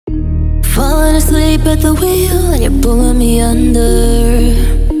asleep at the wheel and you're pulling me under.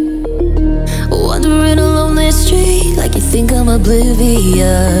 Wandering a lonely street like you think I'm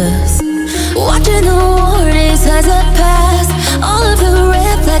oblivious. Watching the warning signs that pass, all of the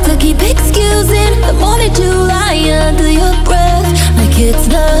red flags I keep excusing. The morning you lie under your breath like it's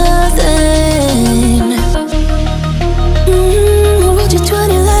nothing. I wrote you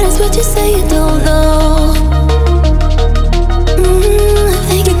 20 letters, but you say you don't know. I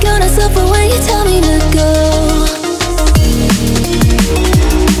think you're gonna suffer when you tell me to go.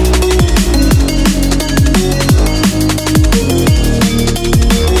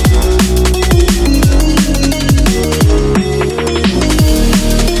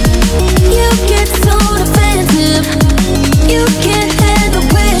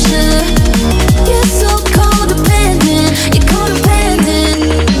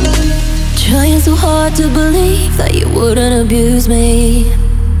 To believe that you wouldn't abuse me,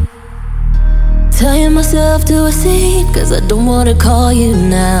 tying myself to a seat cause I don't wanna call you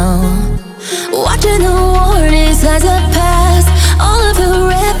now. Watching the warning signs that pass, all of the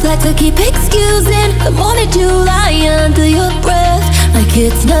red flags I keep excusing. The morning you lie under your breath like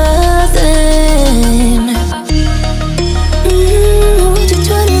it's nothing. I wrote you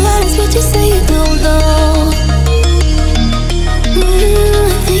 20 letters, but you say you don't know.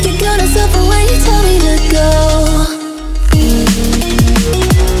 I think you're gonna suffer when you tell me to go.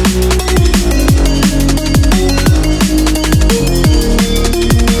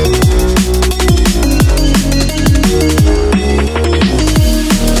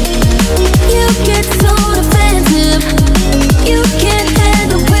 You get so defensive, you can't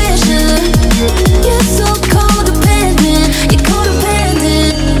handle pressure. You're so codependent, you're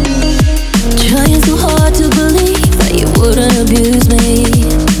codependent. Trying so hard to believe that you wouldn't abuse me,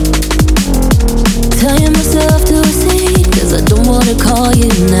 tying myself to a seat cause I don't wanna call you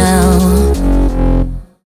now.